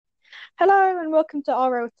Hello and welcome to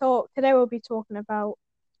RL Talk. Today we'll be talking about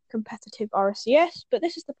competitive RSCS, but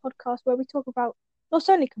this is the podcast where we talk about not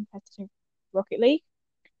only competitive Rocket League,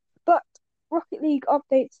 but Rocket League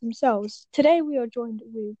updates themselves. Today we are joined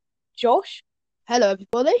with Josh, Hello,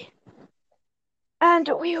 everybody. and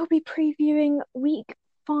we will be previewing week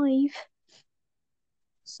 5.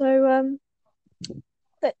 So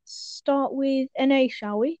let's start with NA,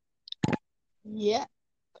 shall we? Yeah.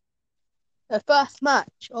 The first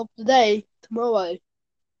match of the day tomorrow.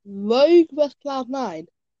 Rogue vs Cloud9.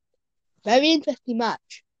 Very interesting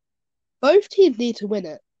match. Both teams need to win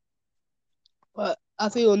it. But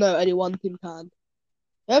as we all know, only one team can.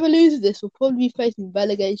 Whoever loses this will probably be facing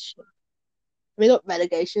relegation. I mean, not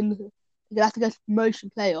relegation. They're going to have to go to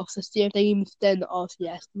promotion playoffs to see if they even stay in the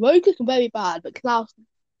RCS. Rogue is very bad, but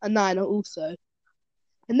Cloud9 are also.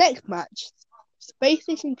 The next match, Space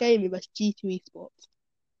Station Gaming vs G2 Esports.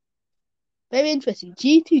 Very interesting.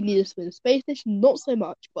 G2 need to win. Space Station not so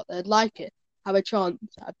much, but they'd like it. Have a chance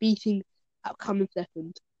at beating at coming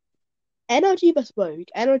second. NRG vs Rogue.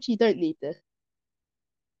 NRG don't need this.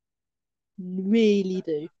 Really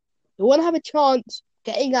do. They want to have a chance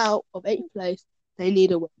getting out of 8th place. They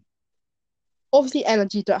need a win. Obviously,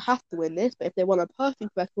 NRG don't have to win this, but if they want a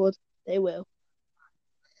perfect record, they will.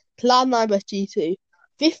 Cloud9 vs G2.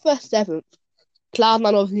 5th vs 7th.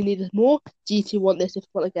 Cloud9 obviously needed more. G2 want this if they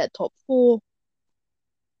want to get top 4.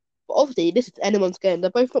 But obviously, this is anyone's game. They're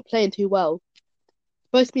both not playing too well.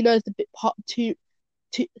 Supposed to be known as the part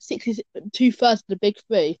two-thirds of the big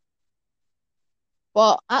three.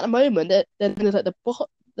 But at the moment, they're like the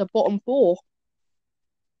bottom 4.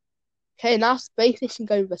 Okay, now Space Station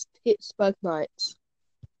going versus Pittsburgh Knights.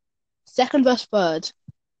 Second versus third.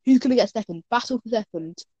 Who's going to get second? Battle for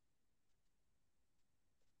second.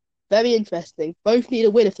 Very interesting. Both need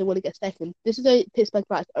a win if they want to get second. This is a Pittsburgh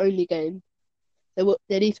Knights only game.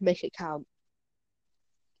 They need to make it count.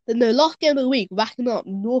 Then the last game of the week, racking up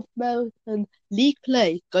North American League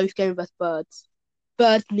play, Ghost Gaming vs Birds.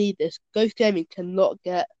 Birds need this. Ghost Gaming cannot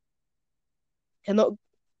go to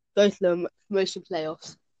the promotion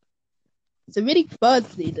playoffs. So really,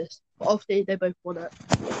 Birds need this. But obviously, they both want it.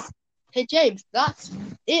 Hey James, that's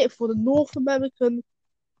it for the North American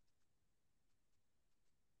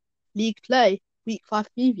League play week 5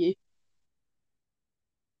 preview.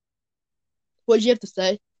 What did you have to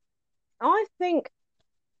say? I think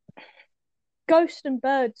Ghost and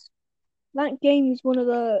Birds, that game is one of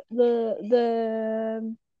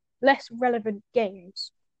the less relevant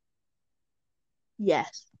games.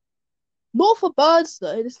 Yes. Not for Birds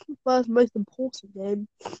though. This is Birds' most important game.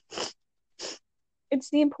 It's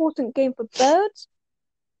the important game for Birds,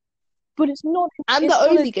 but it's not. And It's the not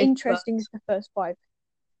only as game for interesting as Birds. the first 5.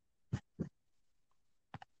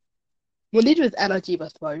 Well, neither is NRG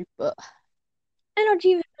vs Rogue, but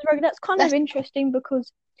NRG versus Rogue. That's kind of that's interesting because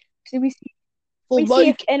so for we see Rogue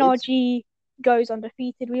if kids. NRG goes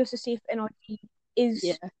undefeated. We also see if NRG is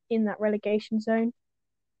Yeah. in that relegation zone.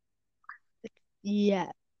 Yeah.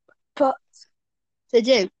 But So,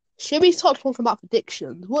 Jim, should we start talking about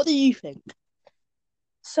predictions? What do you think?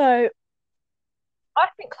 so I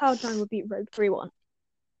think Cloud9 would beat Rogue 3-1,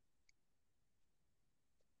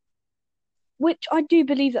 which I do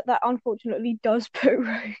believe that unfortunately does put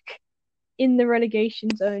Rogue in the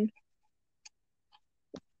relegation zone.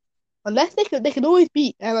 Unless they can always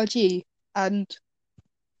beat LRG and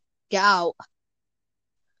get out.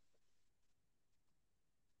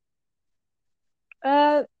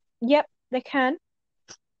 Yep, they can.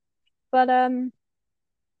 But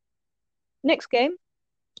next game,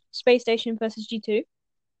 Space Station versus G2.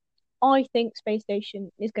 I think Space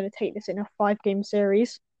Station is going to take this in a 5-game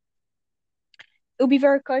series. It'll be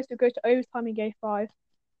very close. It'll go to overtime in game 5,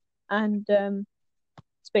 and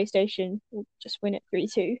Space Station will just win it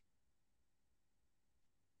 3-2.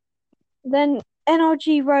 Then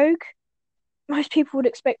NRG Rogue. Most people would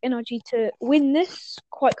expect NRG to win this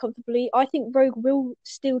quite comfortably. I think Rogue will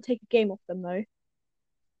still take a game off them though.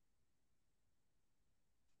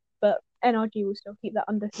 But NRG will still keep that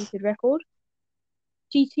undefeated record.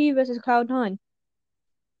 G2 versus Cloud9.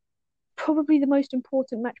 Probably the most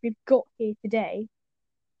important match we've got here today.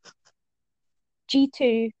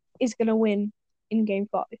 G2 is going to win in game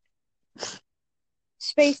 5.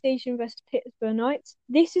 Space Station versus Pittsburgh Knights.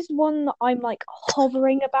 This is one that I'm like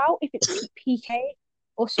hovering about if it's PK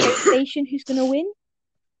or Space Station who's going to win.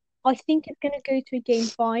 I think it's going to go to a game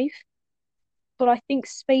 5, but I think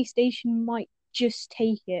Space Station might just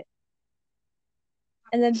take it.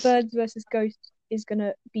 And then Birds versus Ghosts is going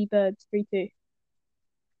to be Birds 3-2.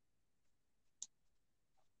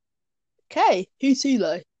 Okay, who's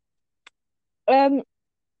Sulo? Um,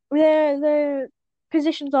 they're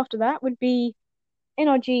positions after that would be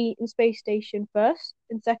NRG and Space Station first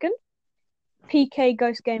and second, PK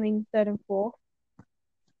Ghost Gaming third and fourth,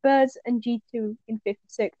 Birds and G2 in fifth and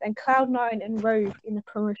sixth, and Cloud9 and Rogue in the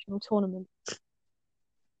promotional tournament.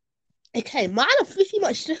 Okay, mine are pretty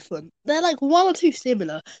much different. They're like one or two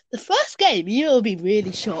similar. The first game, you'll be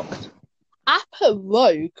really shocked. I put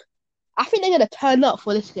Rogue. I think they're going to turn up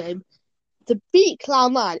for this game to beat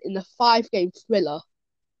Cloud9 in the 5-game thriller.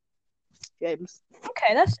 James.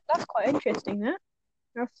 Okay, that's quite interesting.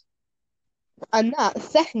 That's And that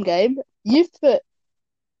second game, you've put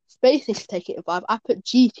Space Station to take it in 5. I put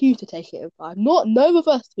G2 to take it in 5. Not a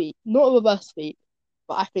reverse sweep,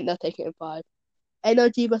 but I think they'll take it in 5.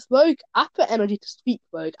 NRG vs Rogue, I put NRG to sweep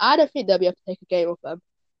Rogue. I don't think they'll be able to take a game off them.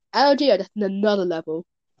 NRG are just in another level,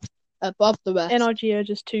 above the rest. NRG are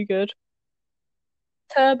just too good.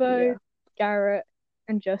 Turbo, Yeah. Garrett,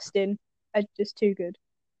 and Justin are just too good.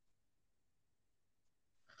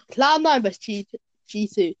 Cloud9 vs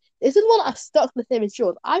G2. This is one I've stuck the same as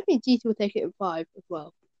yours. I think G2 will take it in 5 as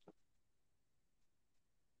well.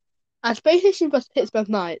 And Space Station vs Pittsburgh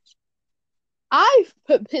Knights. I've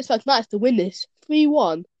put Pittsburgh Knights to win this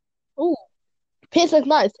 3-1. Oh, Pittsburgh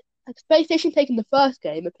Knights, Space Station taking the first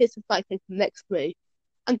game and Pittsburgh Knights taking the next 3.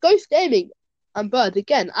 And Ghost Gaming and Birds,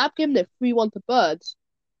 again, I've given it 3-1 to Birds.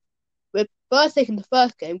 With Birds taking the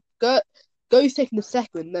first game, Ghost taking the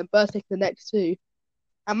second, and then Birds taking the next 2.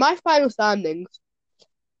 And my final standings,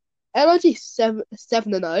 LRG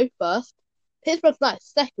 7-0 first, Pittsburgh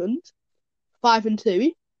Knights second,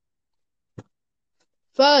 5-2.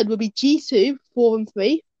 Third will be G2,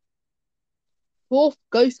 4-3. Fourth,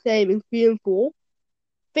 Ghost Gaming, 3-4.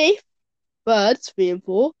 Fifth, Birds,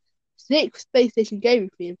 3-4. Sixth, Space Station Gaming,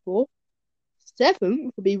 3-4.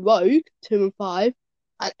 Seventh will be Rogue, 2-5.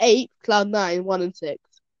 And eighth, Cloud9, 1-6.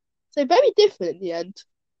 So very different in the end.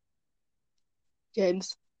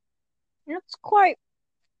 James.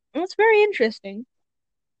 that's very interesting.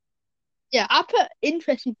 Yeah, I put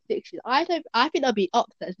interesting predictions. I think there'll be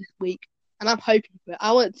upsets this week, and I'm hoping for it.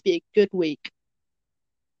 I want it to be a good week.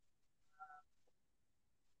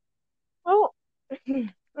 Oh,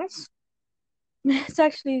 that's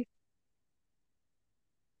actually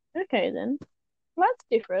okay then. That's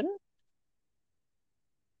different.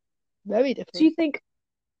 Very different. So you think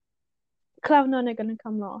Cloud9 are going to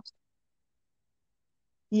come last?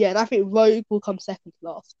 Yeah, and I think Rogue will come second to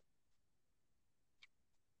last.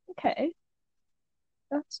 Okay.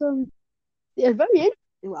 That's Yeah, very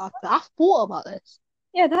interesting. I thought about this.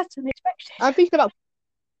 yeah, that's unexpected. I'm thinking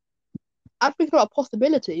about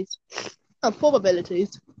possibilities and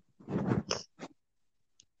probabilities.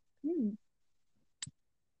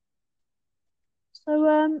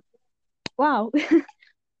 So wow.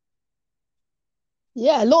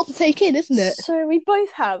 Yeah, a lot to take in, isn't it? So we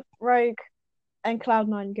both have Rogue and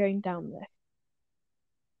Cloud9 going down there.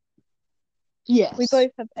 Yes. We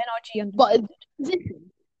both have NRG undefeated. But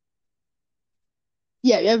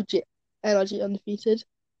yeah, we have NRG undefeated.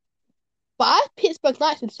 But I have Pittsburgh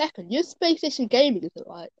Knights in second. Your Space Station Gaming, isn't it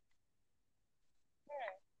right?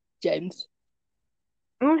 James.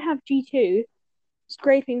 I have G2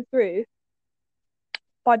 scraping through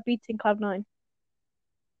by beating Cloud9.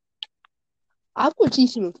 I've got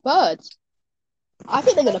G2 in third. I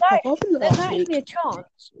think they're going to pop off in the There's last week. actually a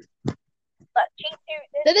chance that G2.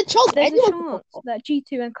 There's a chance There's a anyone can chance pop off. that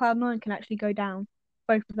G2 and Cloud9 can actually go down,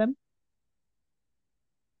 both of them.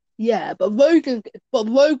 Yeah, but Rogue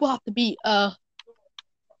will have to beat We're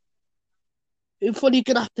probably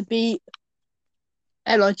gonna have to beat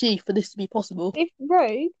NRG for this to be possible. If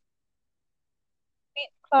Rogue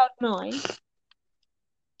beats Cloud9,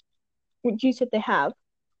 which you said they have,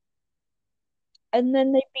 and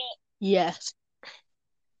then they beat Yes.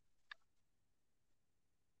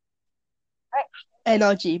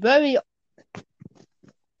 NRG.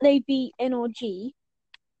 they beat NRG,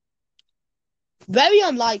 Very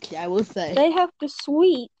unlikely, I will say. they have to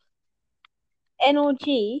sweep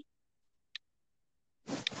NRG.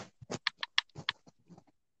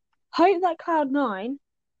 Hope that Cloud9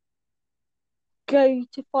 go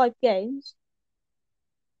to 5 games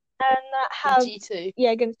and that have G2.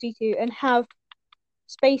 yeah against G2 and have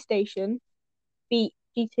Space Station beat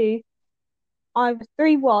G2 either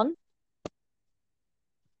 3-1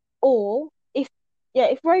 or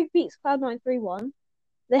if Rogue beats Cloud9 3-1,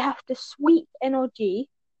 they have to sweep NRG,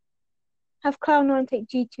 have Cloud9 take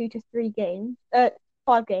G2 to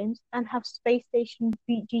 5 games, and have Space Station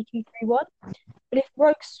beat G2 3-1. But if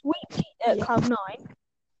Rogue sweep Cloud9,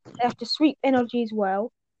 they have to sweep NRG as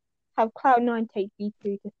well, have Cloud9 take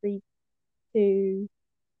G2 to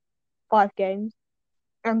 5 games,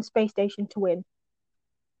 and Space Station to win.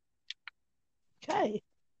 Okay.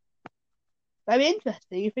 Very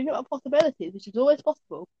interesting. You think about possibilities, which is always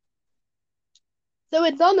possible. So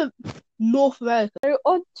we're done with North America. So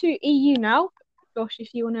on to EU now. Josh,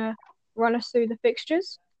 if you want to run us through the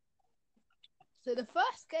fixtures. So the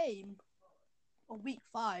first game of week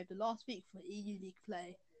 5, the last week for EU League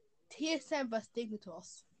play, TSM vs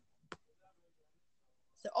Dignitas.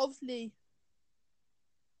 So obviously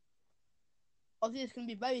it's going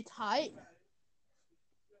to be very tight,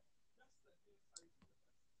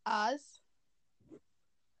 as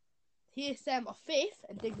TSM are 5th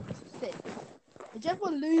and Dignitas are 6th. If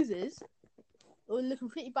everyone loses, it will look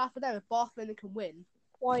pretty bad for them if Barcelona can win.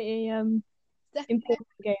 Quite a important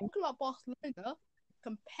game. Talking about Barcelona,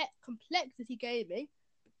 Complexity Gaming,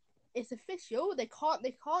 it's official. They can't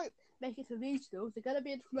make it to regionals. They're going to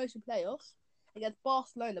be in the promotion playoffs against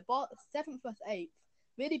Barcelona. 7th vs 8th.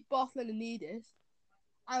 Really, Barcelona need this.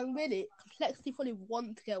 And really, Complexity probably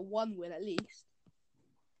want to get one win at least.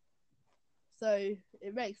 So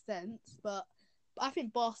it makes sense. But I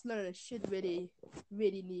think Barcelona should really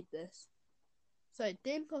need this. So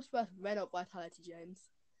Dignitas vs Renault Vitality,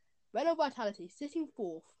 James. Renault Vitality sitting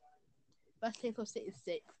 4th. Versus Dignitas sitting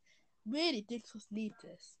 6th. Really, Dignitas need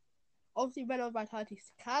this. Obviously, Renault Vitality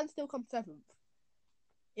can still come 7th.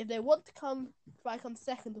 If they want to come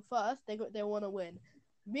 2nd or 1st, they want to win.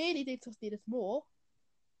 Really, Dignitas need this more.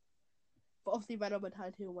 But obviously, Renault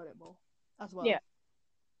Vitality will win it more as well. Yeah.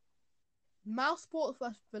 Mouseport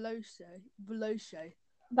vs Veloce.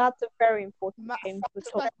 That's a very important game for the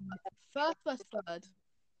top. First vs third.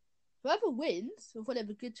 Whoever wins will probably have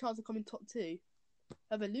a good chance of coming top 2.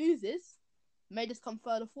 Whoever loses may just come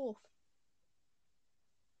 3rd or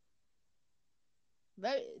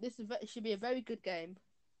 4th. This should be a very good game.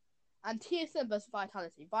 And TSM vs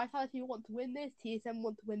Vitality. Vitality want to win this. TSM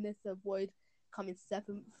want to win this to avoid coming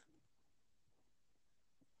 7th.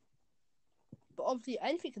 But obviously,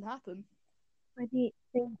 anything can happen. I think.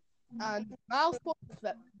 And Mouseport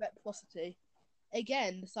vs Reprosity.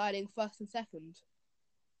 Again, deciding 1st and 2nd.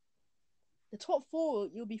 The top 4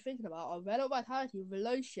 you'll be thinking about are Renault Vitality,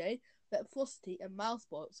 Veloce, Reprosity, and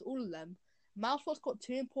Mouseport. So all of them. Mousesport's got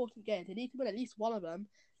 2 important games. They need to win at least one of them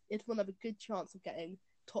if one have a good chance of getting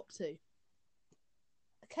top 2.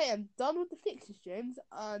 Okay, I'm done with the fixtures, James,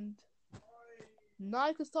 and now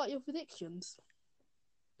you can start your predictions.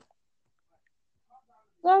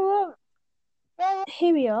 So,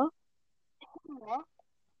 here we are.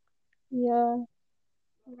 Yeah.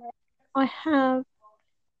 I have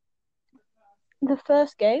the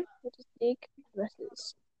first game, which is Dig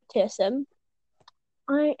versus TSM.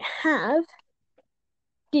 I have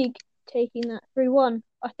Dig taking that 3-1.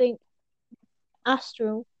 I think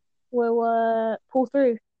Astral will pull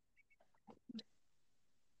through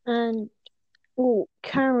and will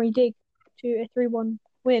carry Dig to a 3-1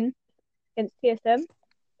 win against TSM.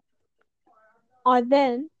 I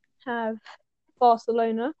then have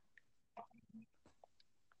Barcelona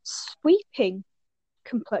sweeping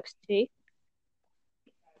Complexity,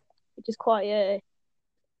 which is quite a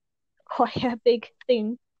big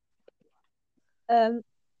thing.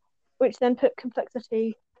 Which then put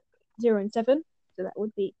Complexity 0-7, so that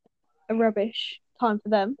would be a rubbish time for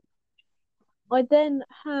them. I then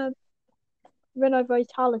have Renault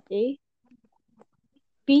Vitality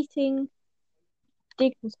beating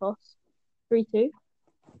Dignitas 3-2.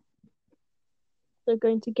 So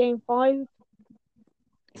going to game 5.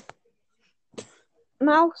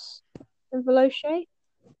 Mouse and Veloce.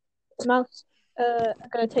 Mouse are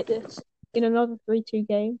going to take this in another 3-2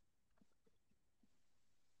 game.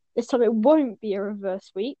 This time it won't be a reverse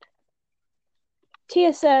sweep.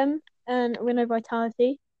 TSM and Renault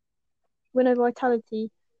Vitality. Renault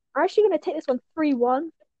Vitality are actually going to take this one 3-1,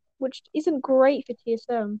 which isn't great for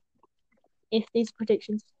TSM if these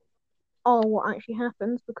predictions are what actually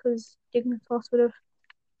happens, because Dignitas would have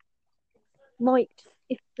liked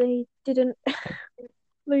if they didn't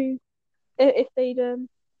lose, if they'd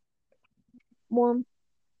won.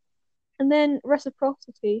 And then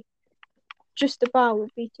Reciprocity just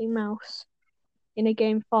about beating Mouse in a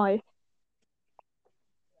game 5,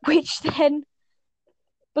 which then,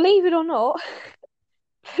 believe it or not,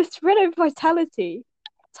 puts Renault Vitality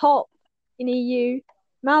top in EU,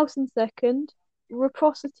 Mouse in 2nd,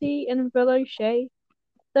 Reciprocity and Veloce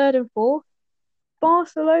 3rd and 4th,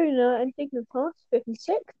 Barcelona and Dignitas 5th and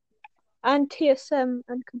 6th, and TSM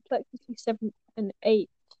and Complexity 7th and 8th.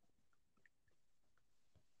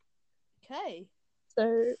 Okay.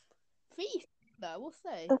 So, 3, I will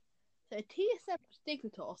say. So TSM and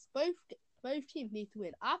Dignitas, both teams need to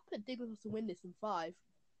win. I put Dignitas to win this in 5,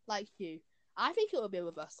 like you. I think it will be a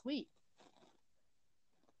reverse sweep.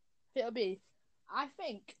 I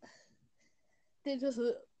think they just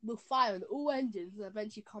will fire on all engines and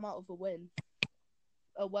eventually come out with a win,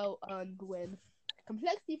 a well-earned win.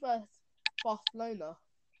 Complexity versus Barcelona.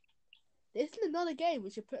 This is another game we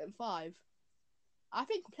should put in 5. I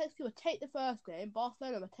think Complexity will take the first game,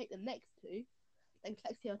 Barcelona will take the next 2, then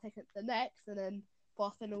Complexity will take the next, and then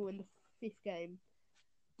Barcelona will win the 5th game.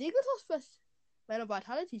 Dignitas versus Real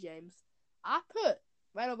Vitality, James. I put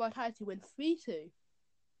Real Vitality win 3-2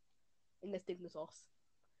 in this Dignitas.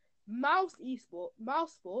 Mouse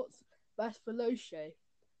Sports versus Veloce.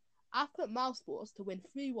 I put Mouse Sports to win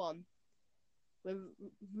 3-1, with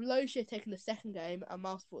Veloce taking the second game and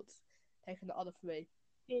Mouse Sports taking the other 3.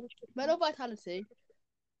 Real Vitality,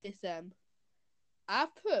 TSM. I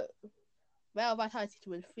put Real Vitality to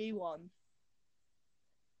win 3-1.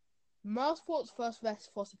 Mouse Sports versus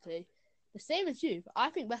Reciprocity. The same as you, but I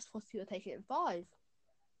think Reciprocity will take it in 5.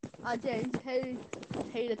 And James,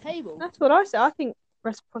 tell the table. That's what I said. I think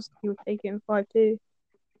Reciprocity will take it in 5 too.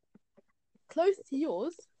 Close to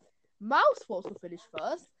yours, Mouse Sports will finish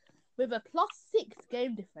first with a +6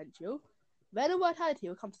 game differential. Real Vitality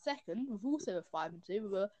will come second with also a 5-2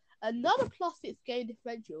 with another +6 game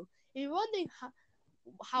differential. If you're wondering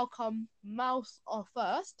how come Mouse are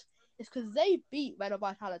first, it's because they beat Real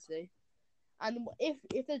Vitality. And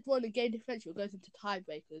if they're drawing a game differential, it goes into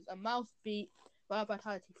tiebreakers. And Mouse beat Real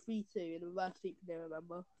Vitality 3-2 in the reverse sweeping,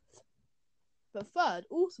 remember. But third,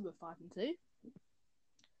 also with 5-2,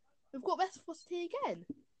 we've got Reciprocity again.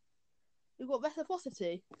 We've got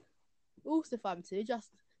Reciprocity, also 5-2,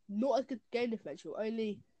 just not a good game differential,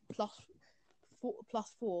 only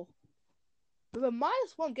 +4. With a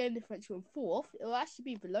 -1 game differential in 4th, it will actually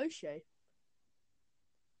be Veloce.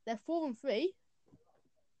 They're 4-3,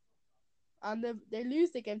 and they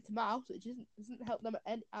lose the game to Mouse, which doesn't help them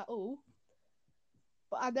at all.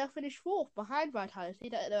 And they'll finish 4th behind Vitality.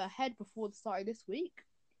 They're ahead before the start of this week.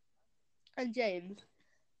 And James,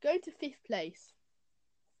 going to 5th place,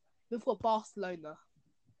 we've got Barcelona,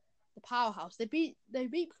 the powerhouse. They beat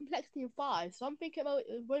Complexity in 5, so I'm thinking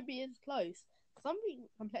it won't be as close. Some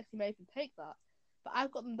Complexity may even take that, but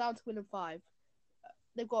I've got them down to win in 5.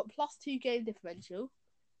 They've got +2 game differential,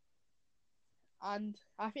 and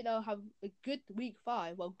I think they'll have a good week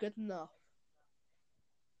 5. Well, good enough.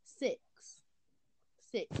 6.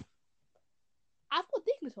 I've got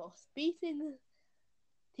Dignitas beating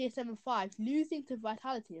TSM in 5, losing to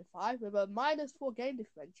Vitality in 5 with a -4 game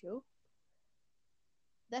differential.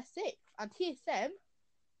 They're 6th, and TSM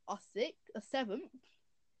are 7th,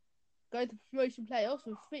 going to promotion playoffs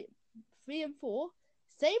with 3 and 4,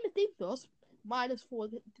 same as Dignitas, -4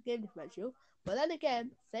 game differential. But then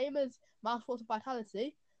again, same as Mouse Sports and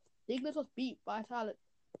Vitality, Dignitas beat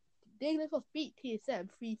TSM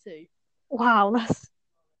 3-2. Wow, that's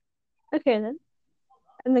okay then.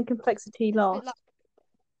 And then Complexity last.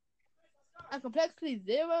 And Complexity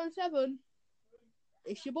 0-7.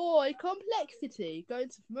 It's your boy Complexity going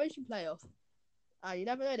to promotion playoff. And you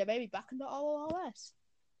never know, they may be back in the RRS.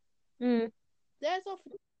 There's our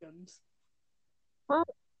predictions. Well,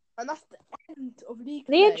 and that's the end of League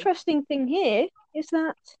The interesting thing here is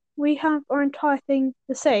that we have our entire thing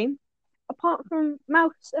the same, apart from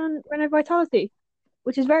Mouse and Renault Vitality,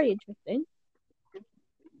 which is very interesting.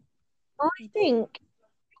 I think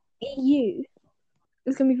EU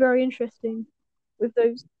is going to be very interesting with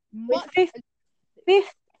those. With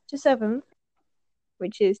 5th to 7th,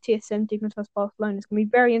 which is TSM, Dignitas, Barcelona, is going to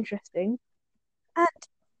be very interesting. And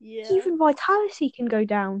even Vitality can go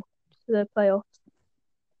down to the playoffs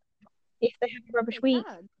if they have a rubbish week.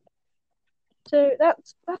 So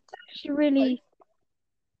that's actually really,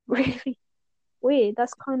 really weird.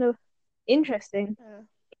 That's kind of interesting.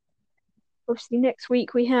 Obviously, next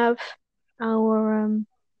week we have our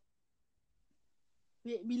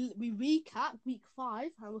we recap week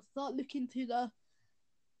 5 and we'll start looking to the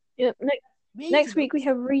next week we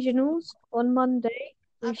have regionals on Monday.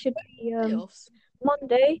 We should be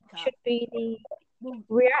Monday should be the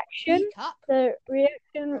reaction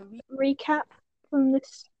recap from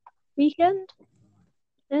this weekend,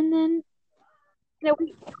 and then in a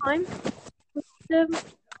week's time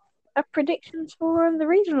with predictions for the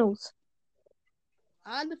regionals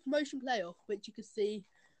and the promotion playoff, which you can see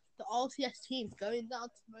the RTS teams going down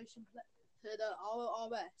to promotion to the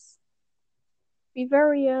RRS. Be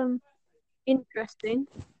very interesting.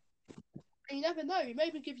 And you never know, we may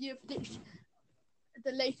even give you a prediction,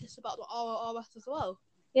 the latest about the RRS as well.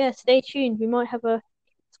 Yeah, stay tuned. We might have a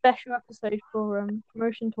special episode for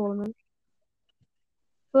promotion tournament.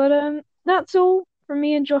 But that's all from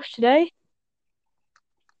me and Josh today.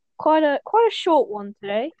 Quite a short one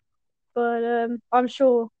today, but I'm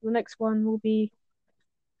sure the next one will be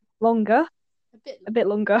longer. A bit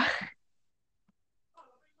longer.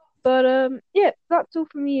 But yeah, that's all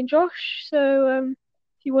from me and Josh. So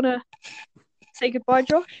if you wanna say goodbye,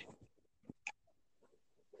 Josh.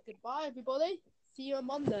 Goodbye, everybody. See you on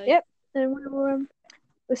Monday. Yep, and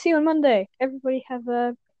we'll see you on Monday. Everybody have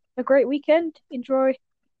a great weekend. Enjoy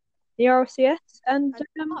the RLCS and And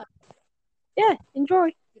goodbye. yeah,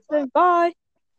 enjoy. Goodbye. So bye.